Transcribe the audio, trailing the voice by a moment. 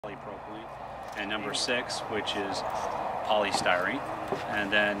polypropylene, and number 6, which is polystyrene,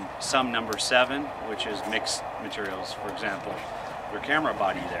 and then some number 7, which is mixed materials. For example, your camera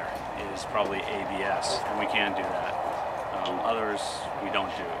body there is probably ABS, and we can do that. Others we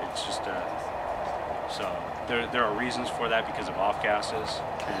don't do. It's just so there are reasons for that because of off gases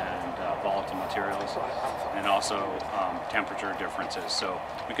and volatile materials, and also temperature differences. So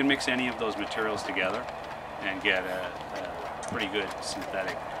we can mix any of those materials together and get a pretty good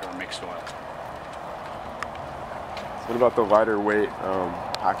synthetic or mixed oil. What about the lighter weight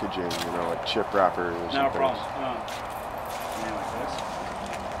packaging, you know, like chip wrappers? No problem.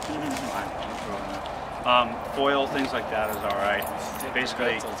 Foil, things like that is alright.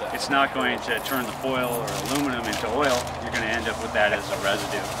 Basically, it's not going to turn the foil or aluminum into oil. You're going to end up with that as a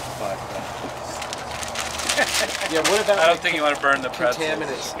residue. But yeah, what about? I don't think you want to burn the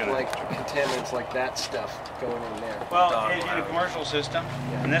contaminants, contaminants like that stuff going in there. Well, in a commercial system,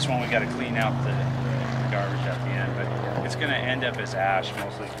 and this one we got to clean out the garbage at the end, but it's going to end up as ash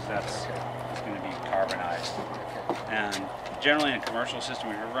mostly because it's going to be carbonized. And generally in a commercial system,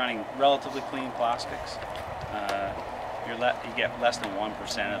 if you're running relatively clean plastics, you get less than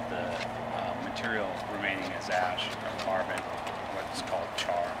 1% of the material remaining as ash or carbon, what's called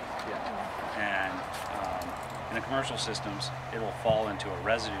char. And in the commercial systems, it will fall into a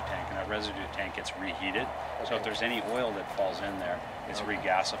residue tank, and that residue tank gets reheated. So if there's any oil that falls in there, it's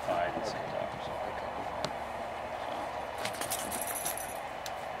regasified and sent out.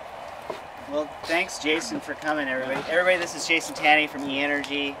 Well, thanks, Jason, for coming, everybody. Everybody, this is Jason Tanne from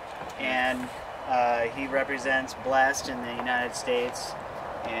E-N-ergy, and he represents Blessed in the United States,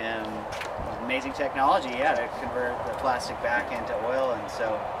 and amazing technology, yeah, to convert the plastic back into oil. And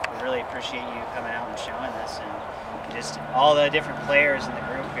so we really appreciate you coming out and showing this, and just all the different players in the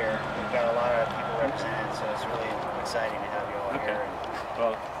group here. We've got a lot of people represented, so it's really exciting to have you all here.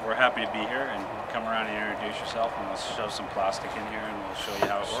 Well, we're happy to be here, and come around and introduce yourself, and we'll show some plastic in here, and we'll show you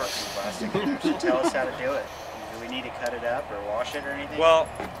how it works. So tell us how to do it. Do we need to cut it up or wash it or anything? Well,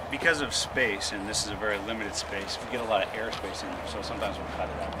 because of space, and this is a very limited space, we get a lot of airspace in there, so sometimes we'll cut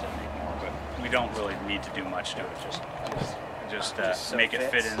it up to make more, but we don't really need to do much to it. Just so make it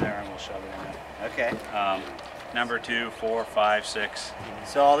fit in there, and we'll shove it in there. Okay. Number 2, 4, 5, 6.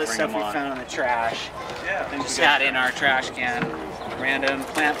 So all this stuff we found in the trash, just had in our trash can. Random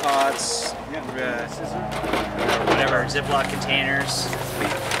plant pots, whatever, Ziploc containers,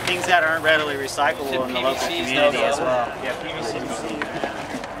 things that aren't readily recyclable in the local community as well. Yeah, PVC.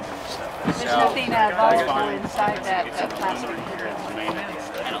 There's nothing volatile inside that plastic.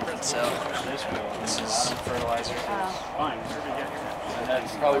 I don't think so. This is fertilizer. Fine.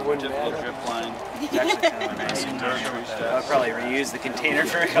 That's probably wouldn't typical drip line. It's actually kind of a nice container. I'll probably reuse the container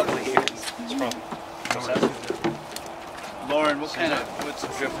for a couple of years. Loren, what's a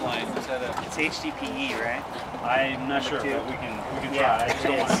drip line? Is that a? It's HDPE, right? I'm not sure, but we can try.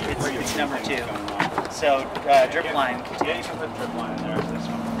 It's number 2. So drip line. Yeah, you can put drip line in there. This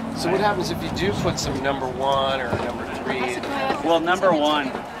one. So what happens if you do put some number 1 or number 3? Well, number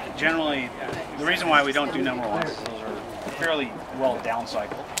 1, generally, the reason why we don't do number 1 is those are fairly well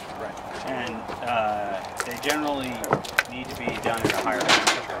downcycled, and they generally need to be done at a higher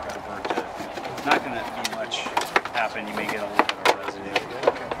temperature. Not going to be much happen. You may get a little bit of residue,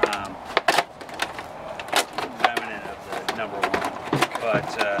 remnant of the number 1. But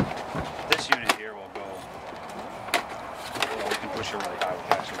this unit here will go. Well, we can push it really high. We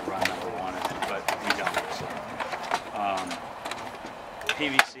can actually run number 1 in it, but we don't. So,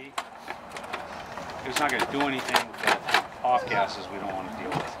 PVC. It's not going to do anything, but off gases we don't want to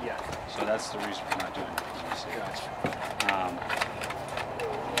deal with. Yeah. So that's the reason we're not doing PVC.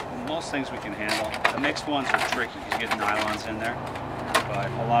 Most things we can handle. The mixed ones are tricky because you get nylons in there, but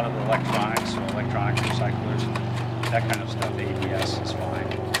a lot of the electronics or electronic recyclers, that kind of stuff, ABS is fine.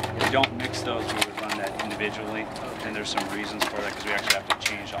 If we don't mix those, we would run that individually, and there's some reasons for that because we actually have to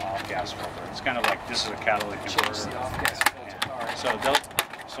change the off-gas filter. It's kind of like this is a catalytic converter. The off-gas filter.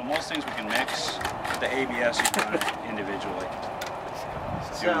 Yeah. So most things we can mix. The ABS you run it individually.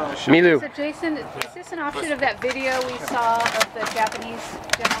 So Jason, is this an offshoot of that video we saw of the Japanese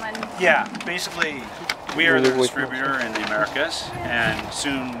gentleman? Yeah, basically we are the distributor in the Americas, and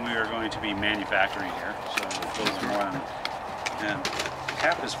soon we are going to be manufacturing here. So those more than, and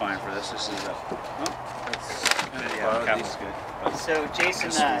cap is fine for this. This is a cap is good. So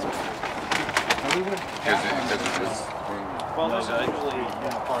Jason, well, there's actually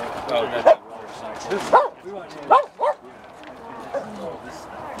part of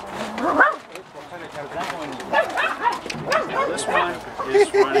this one is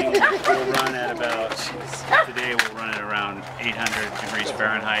running, we'll run at about, today we'll run it around 800 degrees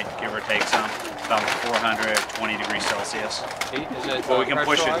Fahrenheit, give or take some, about 420 degrees Celsius. Is it But we can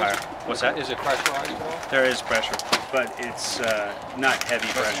push it higher. What's that? Is it pressurized at all? There is pressure, but it's not heavy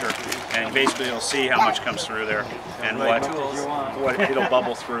pressure. And basically you'll see how much comes through there and what it'll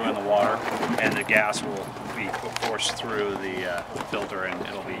bubble through in the water, and the gas will be forced through the filter and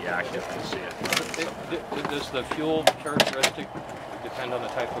it'll be active. You'll see it. Does the fuel characteristic depend on the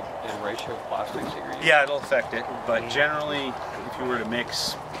type of and ratio of plastics that you're using? Yeah, it'll affect it, but generally if you were to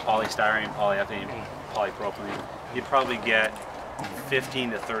mix polystyrene, polyethylene, polypropylene, you'd probably get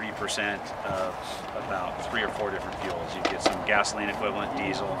 15 to 30% of about 3 or 4 different fuels. You get some gasoline equivalent,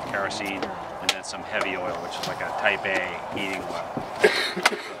 diesel, kerosene, and then some heavy oil, which is like a type A heating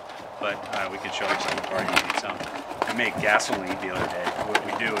oil. But we could show you some. We've already made some. We make gasoline the other day. What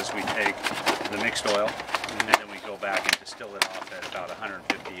we do is we take the mixed oil and then we go back and distill it off at about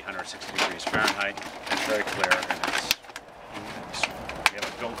 150, 160 degrees Fahrenheit. It's very clear, and we have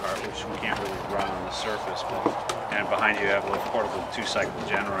a go-kart, which we can't really run on the surface, and behind you have a little portable 2-cycle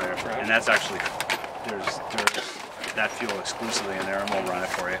generator, and that's actually, there's that fuel exclusively in there, and we'll run it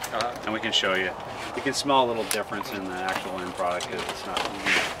for you, and we can show you. You can smell a little difference in the actual end product because it's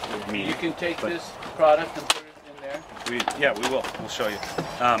not meat. You can take this product and put it in there? Yeah, we will. We'll show you.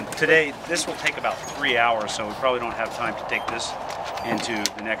 Today, this will take about 3 hours, so we probably don't have time to take this into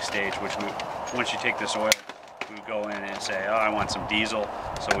the next stage, which once you take this oil, we go in and say, oh, I want some diesel,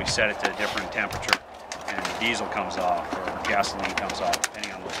 so we set it to a different temperature, and diesel comes off, or gasoline comes off,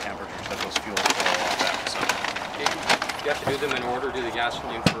 depending on those temperatures that those fuels flow off at. So. You have to do them in order, do the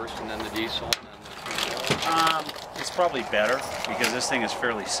gasoline first, and then the diesel, and then the fuel? It's probably better, because this thing is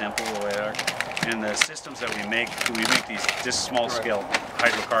fairly simple the way they are. And the systems that we make these small-scale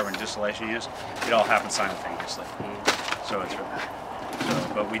hydrocarbon distillation units, it all happens simultaneously. So it's,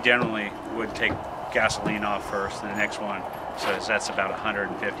 but we generally would take gasoline off first, and the next one says that's about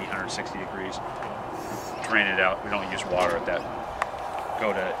 150, 160 degrees. Drain it out. We don't use water at that.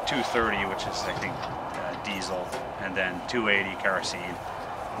 Go to 230, which is I think diesel, and then 280 kerosene,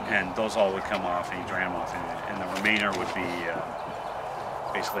 and those all would come off, and you drain them off, and the remainder would be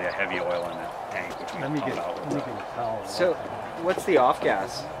basically a heavy oil in the tank, which we pump out. So, what's the off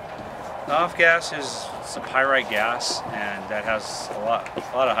gas? The off gas is it's a pyrite gas, and that has a lot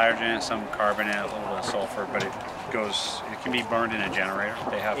of hydrogen, some carbon in it, a little bit of sulfur, but it can be burned in a generator.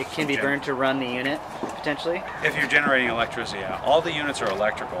 It can be burned to run the unit, potentially? If you're generating electricity, yeah. All the units are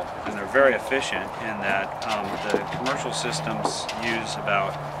electrical, and they're very efficient in that the commercial systems use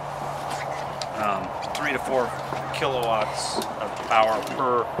about 3 to 4 kilowatts of power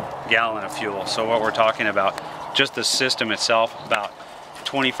per gallon of fuel. So what we're talking about, just the system itself, about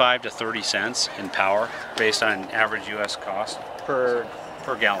 25 to 30 cents in power based on average U.S. cost per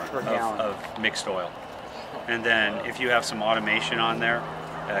gallon, of mixed oil. And then if you have some automation on there,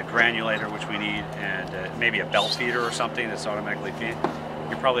 a granulator, which we need, and maybe a belt feeder or something that's automatically feed,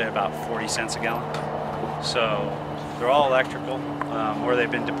 you're probably at about 40 cents a gallon. So they're all electrical, or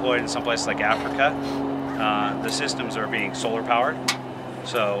they've been deployed in some place like Africa. The systems are being solar powered,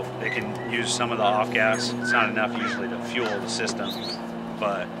 so they can use some of the off gas. It's not enough usually to fuel the system,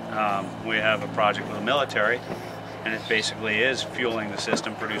 but we have a project with the military, and it basically is fueling the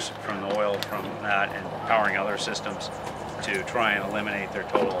system, produced from the oil from that, and powering other systems to try and eliminate their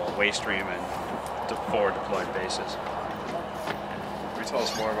total waste stream and forward deployed bases. Can you tell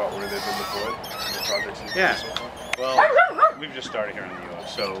us more about where they've been deployed and the projects you've done so far? Well, we've just started here in the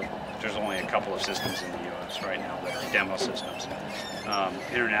U.S., so there's only a couple of systems in the U.S. right now that are demo systems.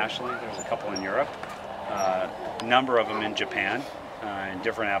 Internationally, there's a couple in Europe, a number of them in Japan, in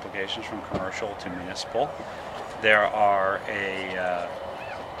different applications from commercial to municipal. There are a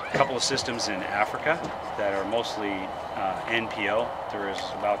couple of systems in Africa that are mostly NPO. There is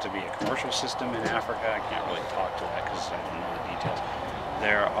about to be a commercial system in Africa. I can't really talk to that because I don't know the details.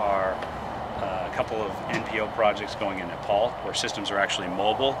 There are a couple of NPO projects going in Nepal where systems are actually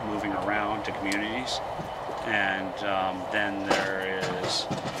mobile, moving around to communities. And then there is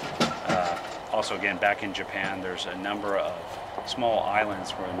also, again, back in Japan, there's a number of small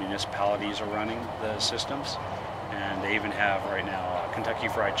islands where municipalities are running the systems. And they even have right now Kentucky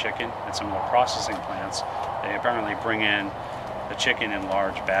Fried Chicken at some of the processing plants. They apparently bring in the chicken in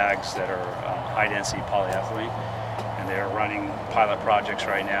large bags that are high-density polyethylene, and they are running pilot projects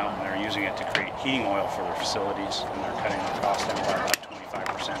right now, and they're using it to create heating oil for their facilities, and they're cutting their cost down by about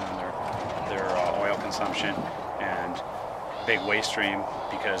 25% on their oil consumption, and big waste stream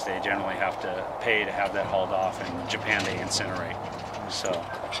because they generally have to pay to have that hauled off. In Japan, they incinerate. So.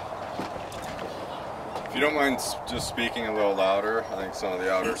 If you don't mind just speaking a little louder, I think some of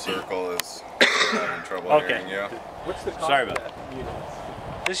the outer circle is having trouble Okay. hearing you. What's the cost Sorry of about that unit?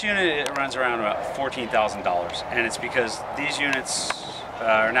 This unit, it runs around about $14,000, and it's because these units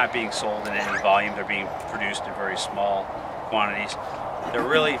are not being sold in any volume. They're being produced in very small quantities. They're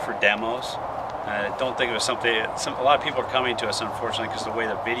really for demos. Don't think of it as something. A lot of people are coming to us, unfortunately, because the way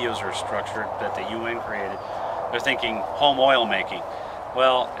the videos are structured that the UN created, they're thinking home oil making.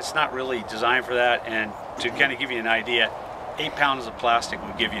 Well, it's not really designed for that. And to kind of give you an idea, 8 pounds of plastic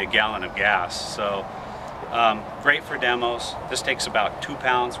would give you a gallon of gas. So. Great for demos. This takes about 2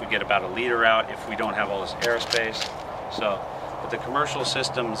 pounds. We get about 1 liter out if we don't have all this airspace. So, but the commercial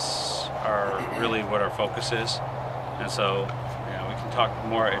systems are really what our focus is. And so, yeah, we can talk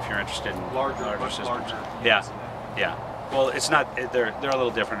more if you're interested in larger systems. Larger Yeah, yeah. Well, it's not. They're a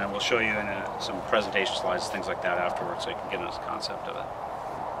little different, and we'll show you in some presentation slides, things like that afterwards, so you can get into the concept of it.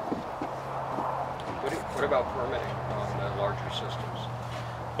 What about permitting on the larger systems?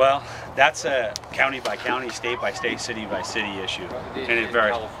 Well, that's a county by county, state by state, city by city issue, and it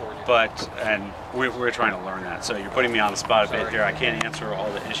varies. California. But we're trying to learn that. So you're putting me on the spot a bit here. I can't answer all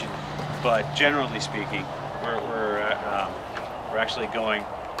the issues, but generally speaking, we're actually going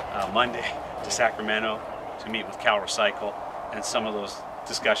Monday to Sacramento to meet with Cal Recycle, and some of those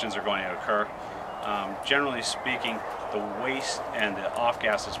discussions are going to occur. Generally speaking, the waste and the off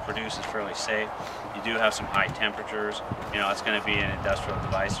gas that's produced is fairly safe. You do have some high temperatures. You know, it's going to be an industrial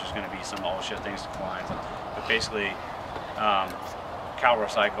device. There's going to be some OSHA things to climb. But basically, Cal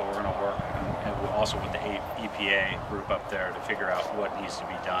Recycle, we're going to work and also with the EPA group up there to figure out what needs to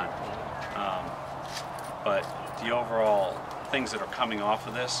be done. But the overall things that are coming off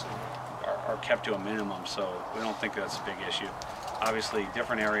of this are kept to a minimum, so we don't think that's a big issue. Obviously,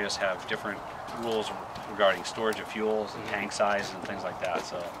 different areas have different rules regarding storage of fuels and tank size and things like that.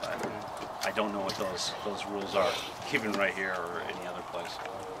 So I don't know what those rules are, even right here or any other place.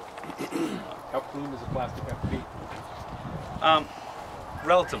 How clean does the plastic have to be?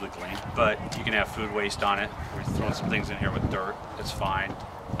 Relatively clean, but you can have food waste on it. We're throwing some things in here with dirt. It's fine.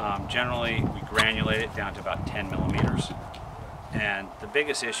 Generally, we granulate it down to about 10 millimeters. And the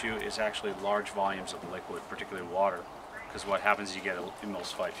biggest issue is actually large volumes of liquid, particularly water, because what happens is you get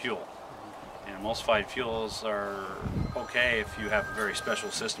emulsified fuel. And emulsified fuels are okay if you have very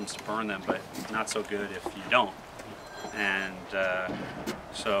special systems to burn them, but not so good if you don't. And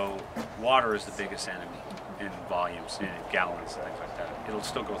so water is the biggest enemy in volumes, in gallons and things like that. It'll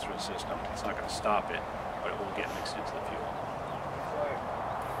still go through the system. It's not going to stop it, but it will get mixed into the fuel.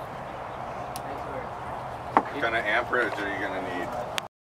 What kind of amperage are you going to need?